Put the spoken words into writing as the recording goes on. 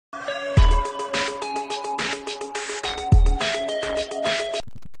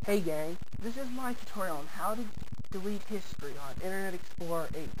Hey gang, this is my tutorial on how to delete history on Internet Explorer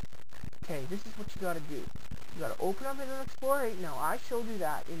 8. Okay, this is what you gotta do. You gotta open up Internet Explorer 8. Now, I showed you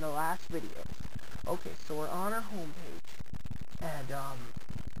that in the last video. Okay, so we're on our home page. And,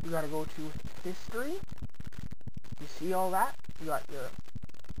 you gotta go to history. You see all that? You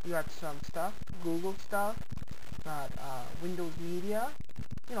got some stuff, Google stuff, got, Windows Media.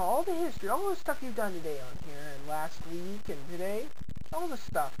 You know, all the history, all the stuff you've done today on here, and last week, and today. All the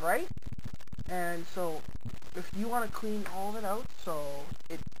stuff, right? And so, if you want to clean all of it out, so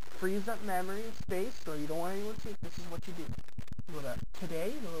it frees up memory and space, so you don't want anyone to see it, this is what you do. You go to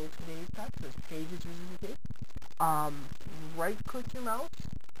today, the little today's tab, says pages visited. Right-click your mouse,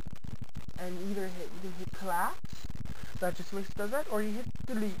 and you can hit collapse. That just does that, or you hit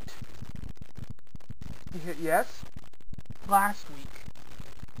delete. You hit yes. Last week.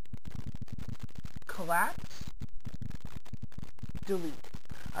 Collapse. Delete.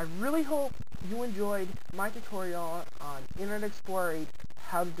 I really hope you enjoyed my tutorial on Internet Explorer 8,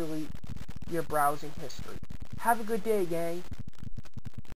 how to delete your browsing history. Have a good day, gang.